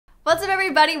What's up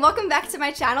everybody, welcome back to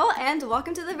my channel and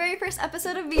welcome to the very first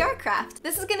episode of VRCRAFT.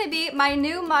 This is gonna be my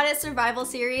new modded survival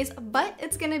series, but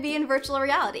it's gonna be in virtual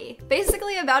reality.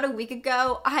 Basically about a week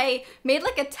ago, I made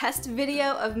like a test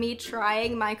video of me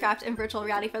trying Minecraft in virtual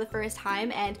reality for the first time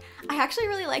and I actually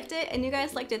really liked it and you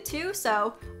guys liked it too,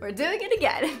 so we're doing it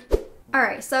again.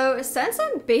 Alright, so since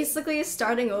I'm basically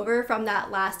starting over from that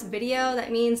last video,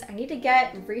 that means I need to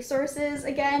get resources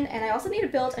again and I also need to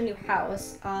build a new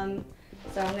house.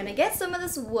 So I'm gonna get some of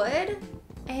this wood,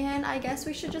 and I guess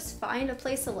we should just find a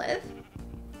place to live.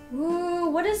 Ooh,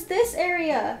 what is this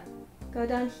area? Go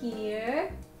down here.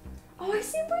 Oh, I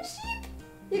see more sheep!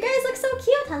 You guys look so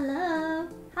cute! Hello!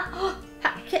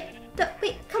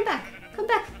 Wait, come back! Come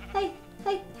back! Hey,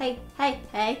 hey, hey, hey,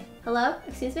 hey! Hello?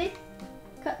 Excuse me?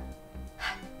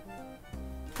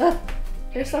 Oh,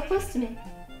 you're so close to me.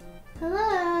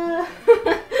 Hello!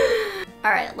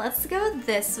 Alright, let's go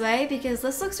this way because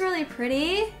this looks really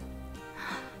pretty.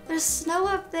 There's snow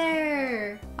up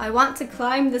there. I want to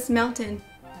climb this mountain.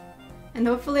 And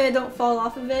hopefully I don't fall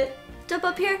off of it. Jump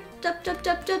up here. Jump, jump,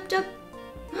 jump, jump, jump.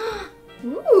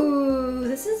 Ooh,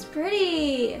 this is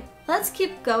pretty. Let's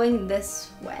keep going this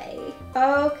way.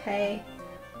 Okay.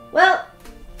 Well,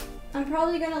 I'm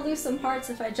probably gonna lose some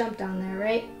hearts if I jump down there,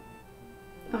 right?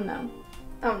 Oh no.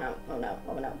 Oh no, oh no,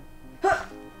 oh no.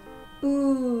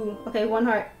 Ooh, okay, one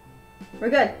heart.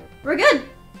 We're good. We're good!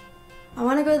 I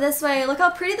want to go this way. Look how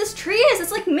pretty this tree is.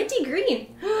 It's like minty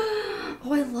green.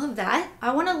 Oh, I love that.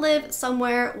 I want to live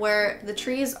somewhere where the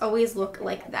trees always look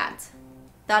like that.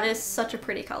 That is such a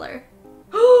pretty color.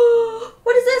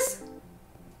 What is this?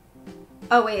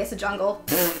 Oh wait, it's a jungle.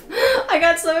 I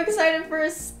got so excited for a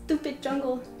stupid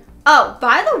jungle. Oh,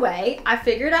 by the way, I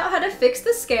figured out how to fix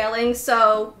the scaling,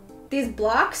 so these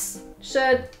blocks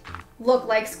should look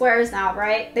like squares now,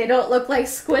 right? They don't look like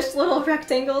squished little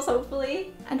rectangles,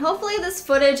 hopefully. And hopefully this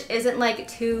footage isn't like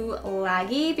too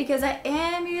laggy because I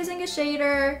am using a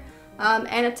shader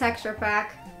and a texture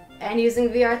pack and using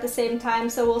VR at the same time,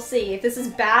 so we'll see. If this is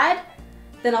bad,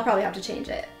 then I'll probably have to change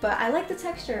it. But I like the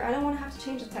texture. I don't want to have to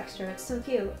change the texture. It's so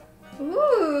cute.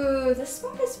 Ooh, this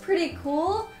spot is pretty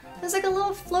cool. There's like a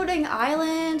little floating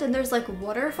island and there's like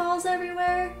waterfalls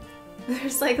everywhere.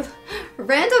 There's like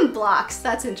random blocks.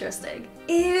 That's interesting.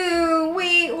 Ew,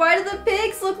 wait, why do the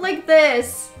pigs look like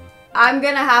this? I'm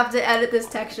gonna have to edit this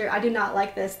texture. I do not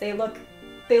like this. They look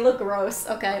gross.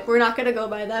 Okay, we're not gonna go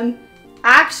by them.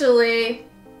 Actually,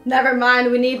 never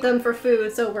mind, we need them for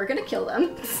food, so we're gonna kill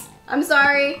them. I'm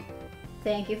sorry.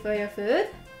 Thank you for your food.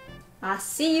 I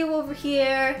see you over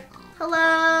here.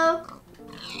 Hello.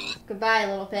 Goodbye,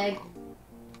 little pig.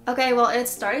 Okay, well,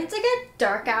 it's starting to get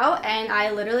dark out, and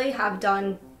I literally have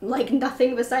done, like,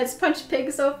 nothing besides punch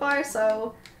pigs so far,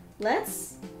 so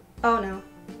let's... Oh, no.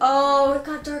 Oh, it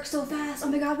got dark so fast. Oh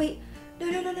my god, wait. No,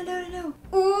 no, no, no, no, no,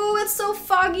 no. Ooh, it's so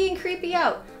foggy and creepy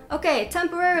out. Okay,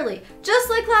 temporarily, just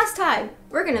like last time,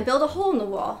 we're gonna build a hole in the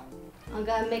wall. I'm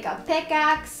gonna make a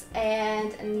pickaxe,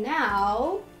 and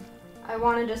now I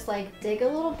want to just, like, dig a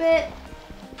little bit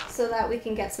so that we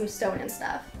can get some stone and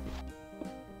stuff.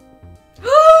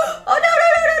 Oh no, no,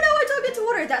 no, no, no, I dug into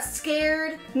water. That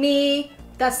scared me.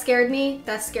 That scared me.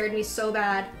 That scared me so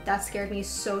bad. That scared me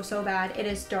so, so bad. It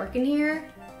is dark in here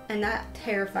and that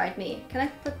terrified me. Can I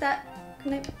put that?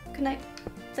 Can I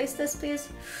place this, please?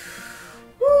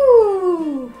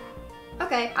 Woo!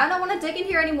 Okay, I don't want to dig in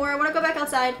here anymore. I want to go back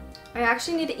outside. I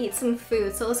actually need to eat some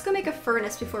food, so let's go make a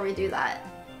furnace before we do that.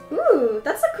 Ooh,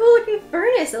 that's a cool looking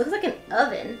furnace. It looks like an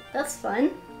oven. That's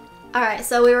fun. Alright,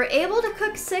 so we were able to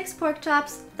cook 6 pork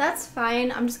chops. That's fine.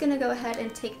 I'm just gonna go ahead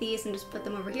and take these and just put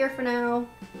them over here for now.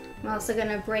 I'm also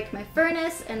gonna break my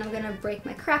furnace and I'm gonna break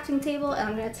my crafting table and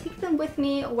I'm gonna take them with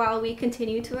me while we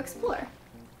continue to explore.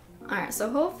 Alright, so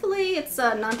hopefully it's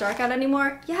not dark out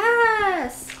anymore.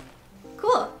 Yes!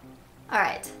 Cool.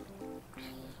 Alright.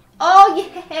 Oh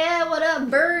yeah, what up,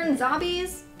 burn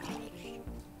zombies?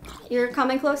 You're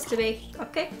coming close to me.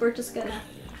 Okay, we're just gonna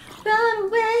run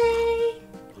away.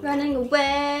 Running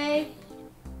away.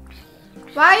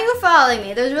 Why are you following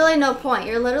me? There's really no point.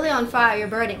 You're literally on fire. You're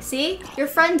burning. See? Your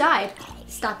friend died.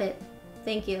 Stop it.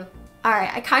 Thank you. Alright,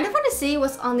 I kind of want to see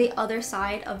what's on the other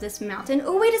side of this mountain.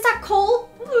 Oh, wait, is that coal?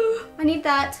 I need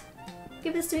that.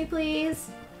 Give this to me,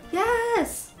 please.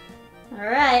 Yes.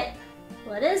 Alright.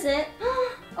 What is it?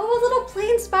 Oh, a little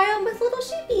plains biome with little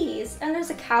sheepies. And there's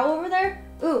a cow over there.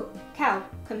 Ooh, cow.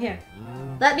 Come here.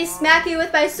 Let me smack you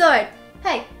with my sword.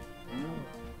 Hey.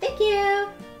 Thank you!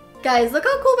 Guys, look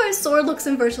how cool my sword looks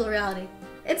in virtual reality.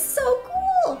 It's so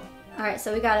cool! Alright,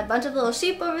 so we got a bunch of little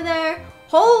sheep over there.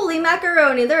 Holy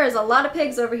macaroni, there is a lot of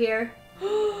pigs over here.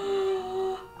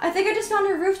 I think I just found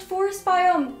a roofed forest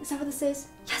biome. Is that what this is?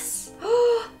 Yes!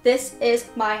 This is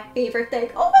my favorite thing.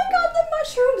 Oh my god, the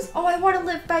mushrooms! Oh, I want to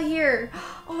live by here.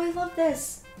 Oh, I love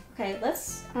this. Okay,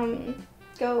 let's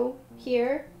go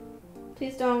here.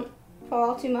 Please don't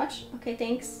fall too much. Okay,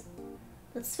 thanks.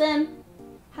 Let's swim.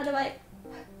 How do I...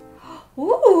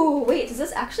 Ooh, wait, does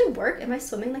this actually work? Am I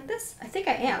swimming like this? I think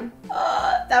I am.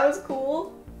 That was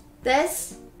cool.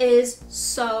 This is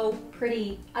so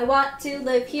pretty. I want to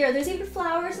live here. There's even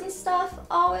flowers and stuff.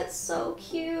 Oh, it's so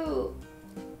cute.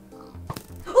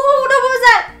 Oh, no, what was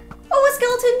that? Oh, a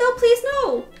skeleton. No, please,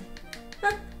 no.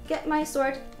 Huh, get my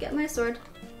sword. Get my sword.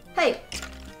 Hey,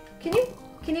 can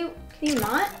you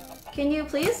not? Can you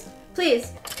please?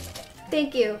 Please.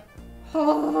 Thank you.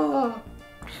 Oh.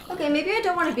 Okay, maybe I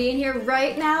don't want to be in here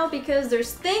right now because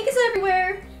there's things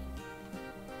everywhere.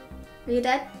 Are you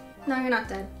dead? No, you're not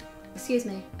dead. Excuse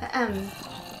me.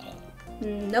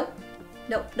 Nope.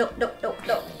 Nope, nope, nope, nope,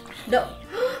 nope, nope.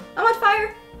 I'm on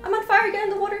fire. I'm on fire. Get in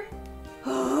the water.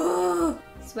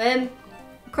 Swim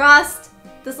across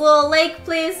this little lake,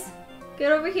 please.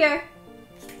 Get over here.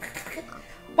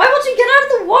 Why won't you get out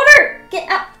of the water? Get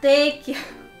out. Thank you.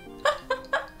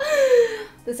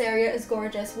 This area is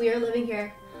gorgeous. We are living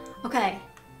here. Okay,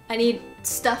 I need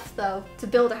stuff though to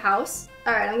build a house.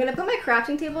 All right, I'm gonna put my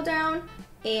crafting table down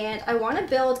and I wanna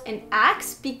build an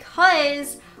axe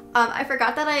because I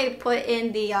forgot that I put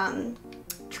in the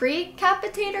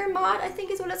treecapitator mod, I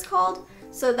think is what it's called,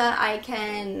 so that I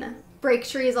can break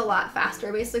trees a lot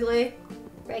faster, basically.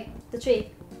 Break the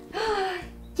tree.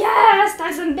 Yes,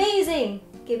 that's amazing.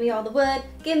 Give me all the wood,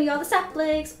 give me all the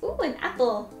saplings. Ooh, an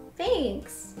apple,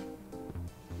 thanks.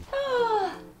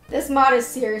 This mod is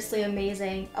seriously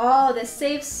amazing. Oh, this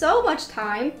saves so much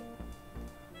time.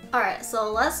 All right,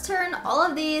 so let's turn all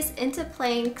of these into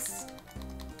planks.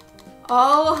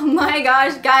 Oh my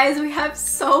gosh, guys, we have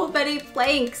so many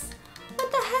planks.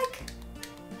 What the heck?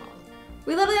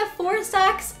 We literally have 4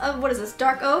 stacks of, what is this,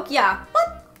 dark oak? Yeah,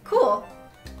 what? Cool.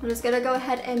 I'm just gonna go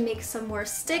ahead and make some more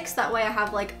sticks. That way I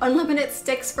have like unlimited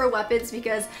sticks for weapons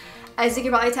because as you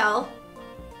can probably tell,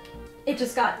 it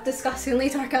just got disgustingly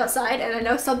dark outside and I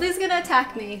know something's gonna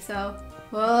attack me, so.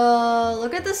 Whoa,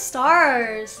 look at the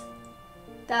stars.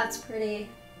 That's pretty.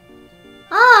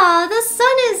 Ah, the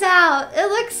sun is out. It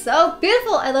looks so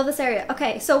beautiful. I love this area.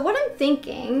 Okay, so what I'm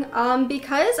thinking,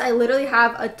 because I literally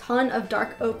have a ton of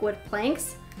dark oak wood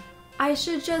planks, I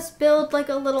should just build like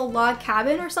a little log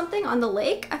cabin or something on the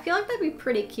lake. I feel like that'd be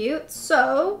pretty cute.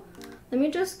 So let me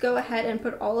just go ahead and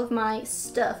put all of my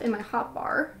stuff in my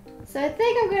hotbar. So I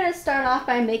think I'm gonna start off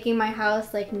by making my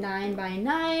house like 9 by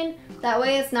 9. That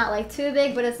way it's not like too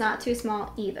big, but it's not too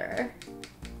small either.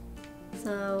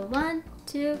 So 1,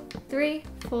 2, 3,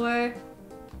 4,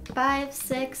 5,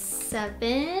 6,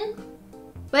 7.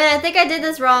 Wait, I think I did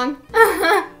this wrong.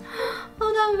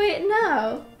 Hold on, wait,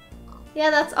 no.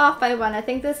 Yeah, that's off by 1. I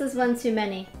think this is 1 too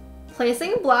many.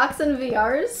 Placing blocks in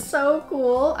VR is so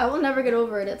cool. I will never get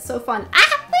over it. It's so fun.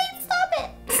 Ah, wait, stop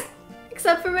it.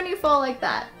 Except for when you fall like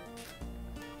that.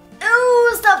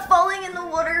 Oh, stop falling in the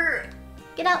water.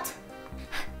 Get out.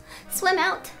 Swim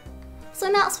out.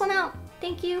 Swim out, swim out.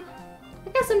 Thank you. I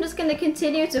guess I'm just gonna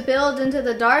continue to build into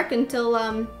the dark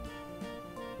until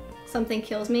something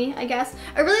kills me, I guess.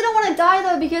 I really don't want to die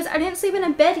though because I didn't sleep in a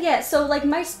bed yet. So like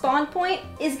my spawn point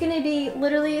is gonna be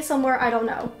literally somewhere I don't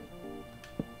know.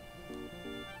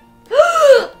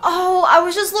 Oh, I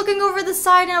was just looking over the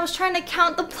side and I was trying to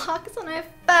count the blocks and I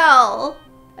fell.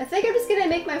 I think I'm just gonna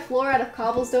make my floor out of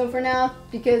cobblestone for now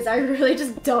because I really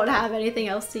just don't have anything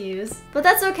else to use. But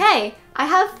that's okay. I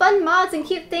have fun mods and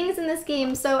cute things in this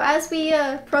game, so as we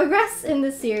progress in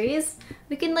this series,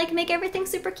 we can like make everything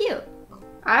super cute.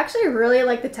 I actually really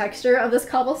like the texture of this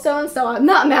cobblestone, so I'm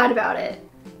not mad about it.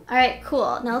 All right,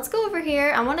 cool. Now let's go over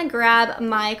here. I wanna grab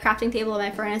my crafting table and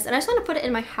my furnace, and I just wanna put it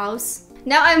in my house.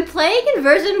 Now I'm playing in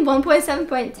version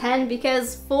 1.7.10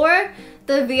 because for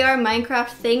the VR Minecraft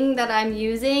thing that I'm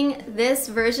using, this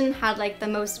version had like the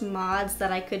most mods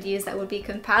that I could use that would be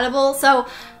compatible. So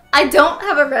I don't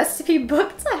have a recipe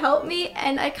book to help me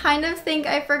and I kind of think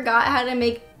I forgot how to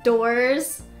make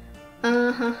doors.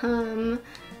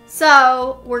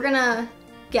 So we're gonna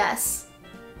guess.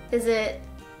 Is it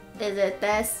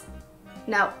this?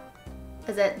 No.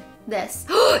 Is it this?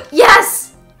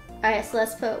 Yes! Alright, so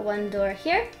let's put one door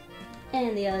here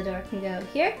and the other door can go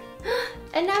here.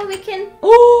 And now we can,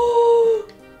 oh!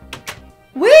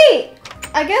 Wait!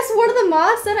 I guess one of the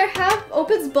mods that I have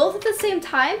opens both at the same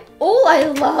time. Oh, I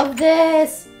love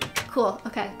this. Cool,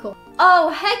 okay, cool. Oh,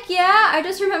 heck yeah, I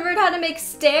just remembered how to make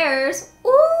stairs.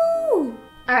 Ooh!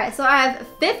 All right, so I have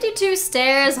 52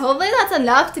 stairs. Hopefully that's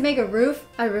enough to make a roof.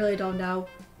 I really don't know.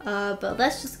 But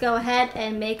let's just go ahead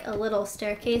and make a little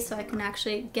staircase so I can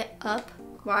actually get up.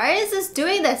 Why is this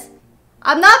doing this?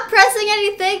 I'm not pressing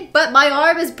anything, but my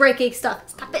arm is breaking stuff.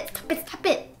 Stop it, stop it, stop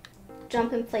it.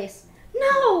 Jump in place.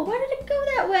 No, why did it go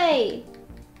that way?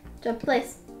 Jump in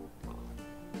place.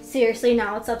 Seriously,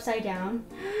 now it's upside down.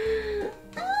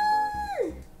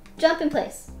 Jump in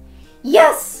place.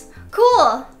 Yes,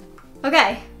 cool.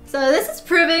 Okay, so this is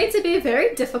proving to be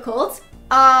very difficult.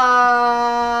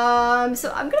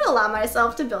 So I'm gonna allow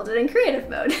myself to build it in creative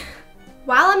mode.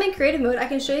 While I'm in creative mode, I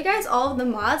can show you guys all of the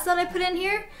mods that I put in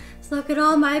here. So look at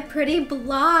all my pretty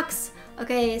blocks.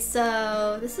 Okay,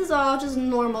 so this is all just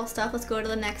normal stuff. Let's go to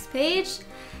the next page.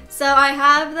 So I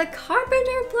have the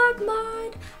carpenter block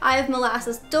mod. I have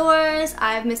malisisdoors.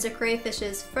 I have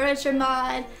mrcrayfish's furniture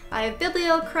mod. I have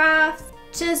bibliocraft,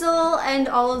 chisel, and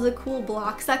all of the cool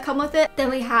blocks that come with it. Then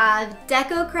we have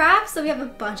decocraft, so we have a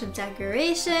bunch of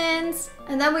decorations.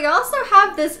 And then we also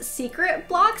have this secret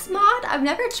blocks mod. I've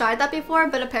never tried that before,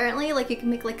 but apparently like you can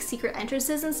make like secret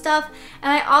entrances and stuff.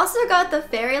 And I also got the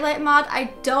fairy light mod.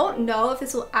 I don't know if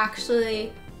this will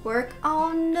actually work.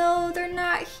 Oh no, they're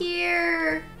not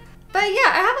here. But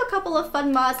yeah, I have a couple of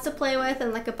fun mods to play with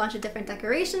and like a bunch of different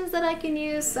decorations that I can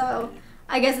use, so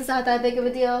I guess it's not that big of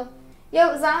a deal.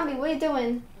 Yo, zombie, what are you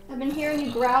doing? I've been hearing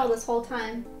you growl this whole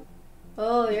time.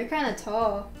 Oh, you're kind of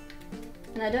tall.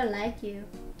 And I don't like you.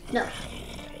 No.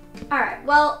 Alright,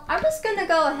 well, I'm just gonna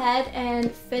go ahead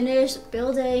and finish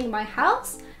building my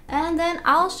house, and then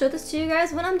I'll show this to you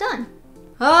guys when I'm done.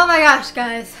 Oh my gosh,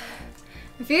 guys.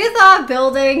 If you thought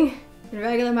building in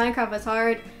regular Minecraft was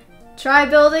hard, try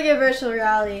building in virtual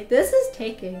reality. This is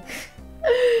taking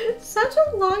such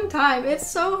a long time. It's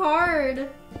so hard.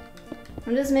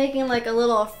 I'm just making like a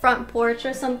little front porch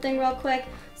or something real quick.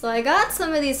 So I got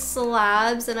some of these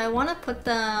slabs and I want to put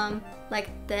them like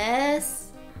this.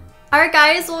 Alright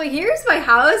guys, well here's my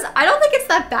house. I don't think it's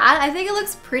that bad. I think it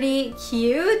looks pretty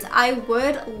cute. I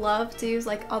would love to use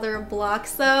like other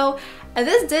blocks though. And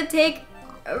this did take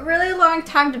a really long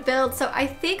time to build, so I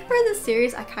think for this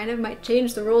series I kind of might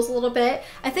change the rules a little bit.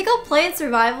 I think I'll play in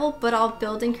survival, but I'll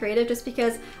build in creative just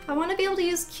because I want to be able to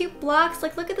use cute blocks.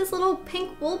 Like look at this little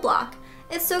pink wool block.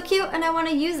 It's so cute and I want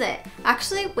to use it.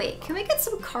 Actually, wait, can we get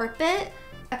some carpet?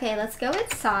 Okay, let's go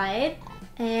inside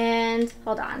and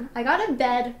hold on. I got a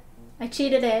bed. I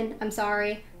cheated in, I'm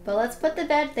sorry. But let's put the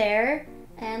bed there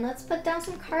and let's put down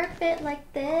some carpet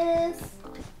like this.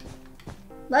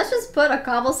 Let's just put a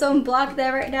cobblestone block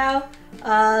there right now.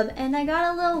 And I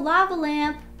got a little lava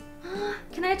lamp.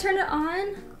 Can I turn it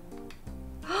on?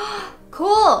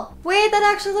 Cool. Wait,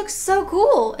 that actually looks so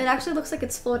cool. It actually looks like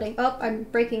it's floating. Oh, I'm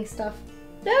breaking stuff.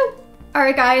 No.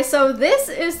 Alright guys, so this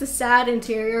is the sad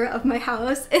interior of my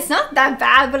house. It's not that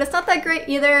bad, but it's not that great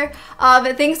either.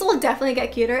 Things will definitely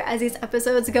get cuter as these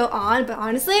episodes go on, but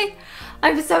honestly,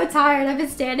 I'm so tired. I've been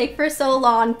standing for so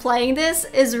long. Playing this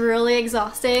is really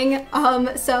exhausting.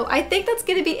 So I think that's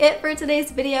gonna be it for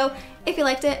today's video. If you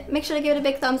liked it, make sure to give it a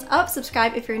big thumbs up,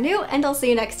 subscribe if you're new, and I'll see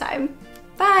you next time.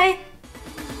 Bye!